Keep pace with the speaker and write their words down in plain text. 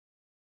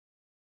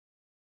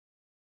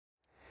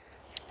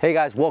Hey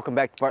guys, welcome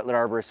back to Bartlett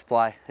Arborist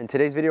Supply. In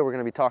today's video, we're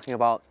going to be talking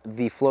about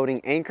the floating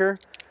anchor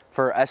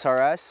for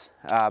SRS.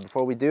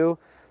 Before we do,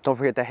 don't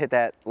forget to hit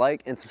that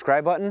like and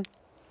subscribe button.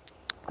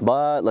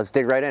 But let's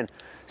dig right in.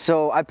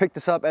 So I picked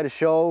this up at a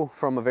show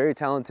from a very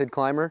talented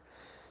climber.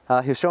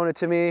 He was showing it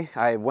to me.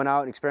 I went out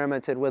and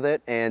experimented with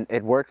it, and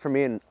it worked for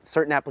me in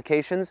certain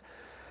applications.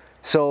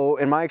 So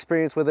in my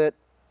experience with it,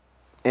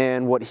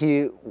 and what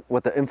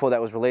the info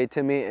that was relayed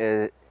to me,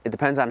 it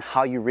depends on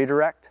how you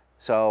redirect.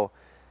 So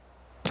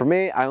for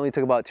me, I only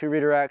took about 2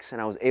 redirects, and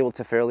I was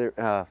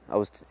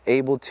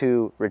able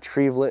to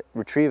retrieve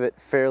it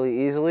fairly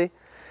easily.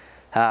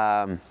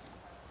 So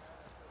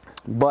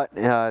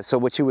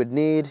what you would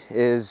need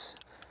is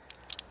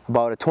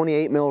about a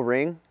 28 mil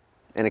ring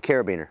and a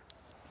carabiner.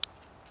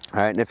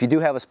 All right, and if you do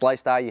have a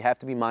splice die, you have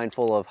to be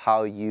mindful of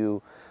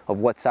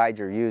what side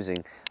you're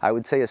using. I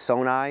would say a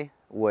sonai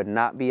would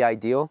not be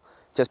ideal,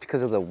 just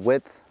because of the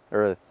width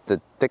or the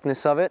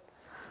thickness of it.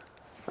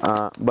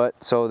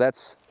 So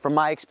that's from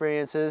my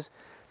experiences.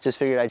 Just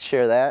figured I'd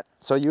share that.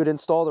 So you would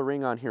install the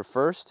ring on here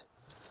first,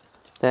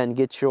 then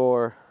get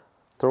your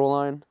throw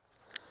line,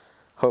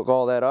 hook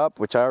all that up,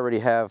 which I already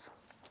have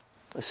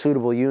a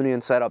suitable union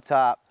set up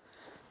top,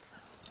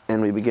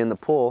 and we begin to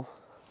pull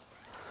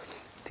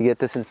to get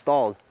this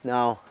installed.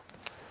 Now,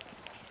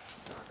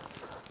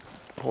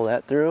 pull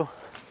that through,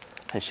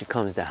 and she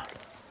comes down.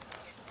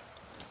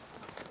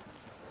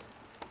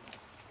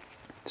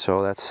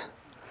 So that's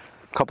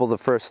a couple of the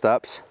first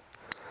steps.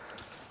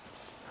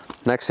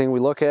 Next thing we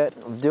look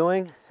at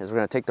doing is we're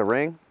going to take the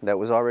ring that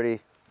we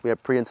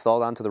have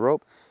pre-installed onto the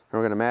rope, and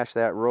we're going to mash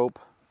that rope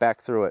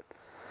back through it.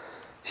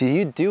 So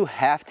you do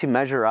have to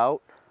measure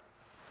out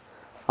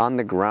on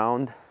the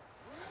ground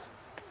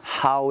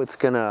how it's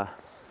going to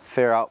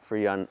fare out for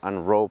you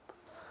on rope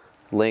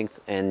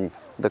length and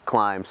the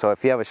climb. So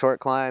if you have a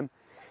short climb,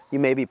 you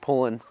may be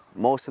pulling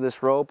most of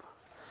this rope,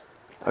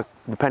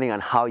 depending on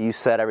how you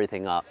set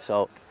everything up.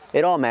 So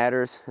it all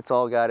matters. It's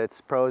all got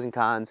its pros and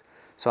cons.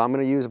 So I'm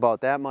going to use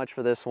about that much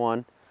for this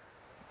one,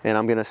 and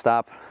I'm going to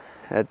stop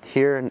at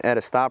here and add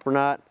a stopper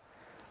knot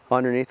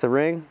underneath the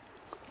ring.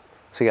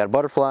 So you got a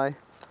butterfly.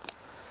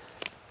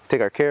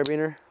 Take our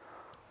carabiner,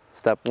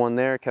 step 1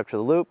 there, capture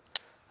the loop,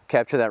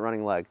 capture that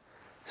running leg.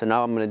 So now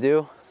what I'm going to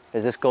do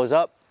is this goes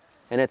up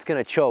and it's going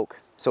to choke.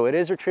 So it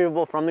is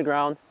retrievable from the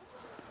ground,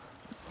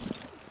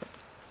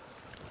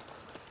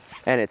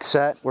 and it's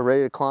set. We're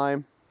ready to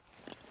climb.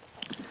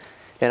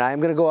 And I'm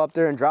going to go up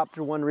there and drop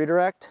through 1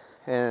 redirect,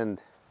 and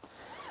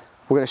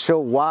we're going to show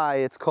why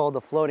it's called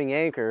the floating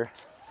anchor.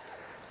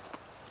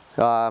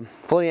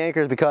 Floating anchor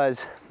is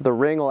because the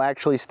ring will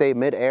actually stay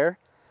mid-air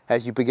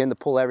as you begin to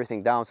pull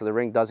everything down, so the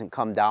ring doesn't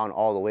come down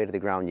all the way to the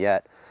ground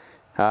yet.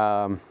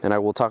 And I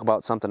will talk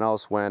about something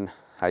else when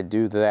I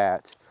do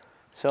that.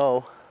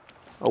 So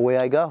away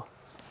I go.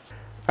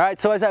 All right,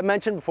 so as I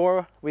mentioned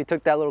before, we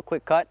took that little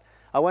quick cut.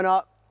 I went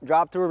up,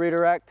 dropped through a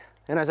redirect,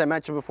 and as I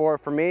mentioned before,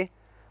 for me,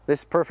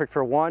 this is perfect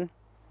for 1,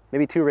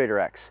 maybe 2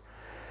 redirects.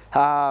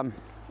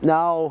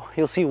 Now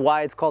you'll see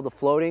why it's called the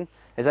floating.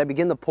 As I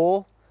begin to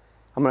pull,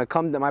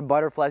 my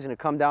butterfly's gonna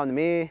come down to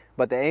me,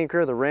 but the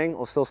anchor, the ring,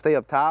 will still stay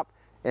up top,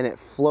 and it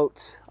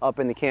floats up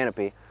in the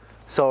canopy.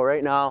 So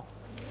right now,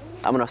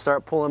 I'm gonna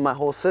start pulling my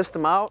whole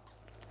system out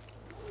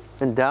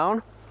and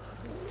down.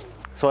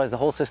 So as the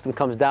whole system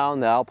comes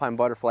down, the alpine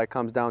butterfly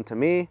comes down to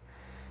me,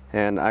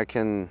 and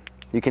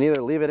you can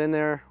either leave it in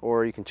there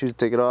or you can choose to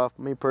take it off.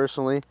 Me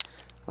personally,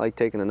 I like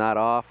taking the knot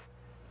off,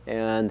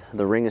 and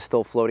the ring is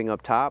still floating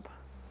up top,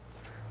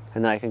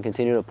 and then I can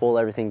continue to pull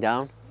everything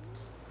down.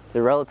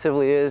 There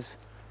relatively is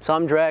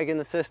some drag in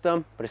the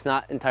system, but it's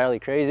not entirely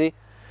crazy.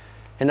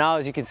 And now,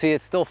 as you can see,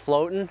 it's still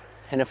floating,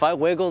 and if I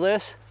wiggle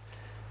this,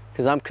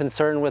 because I'm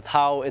concerned with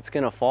how it's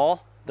gonna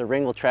fall, the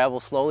ring will travel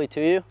slowly to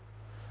you,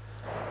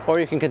 or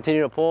you can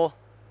continue to pull.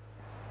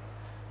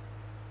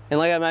 And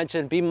like I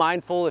mentioned, be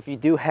mindful if you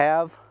do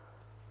have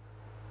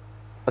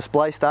a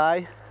splice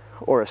die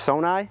or a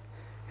sonai,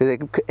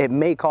 because it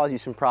may cause you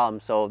some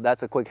problems. So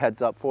that's a quick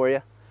heads up for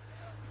you.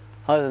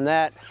 Other than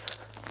that,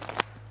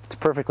 it's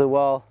perfectly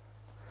well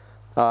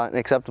an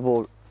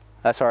acceptable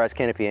SRS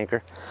canopy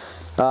anchor.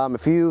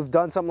 If you've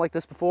done something like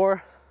this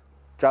before,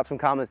 drop some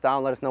comments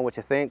down, let us know what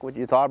you think, what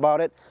you thought about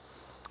it.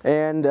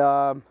 And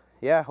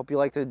yeah, hope you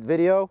liked the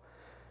video.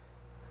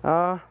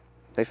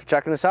 Thanks for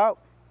checking us out.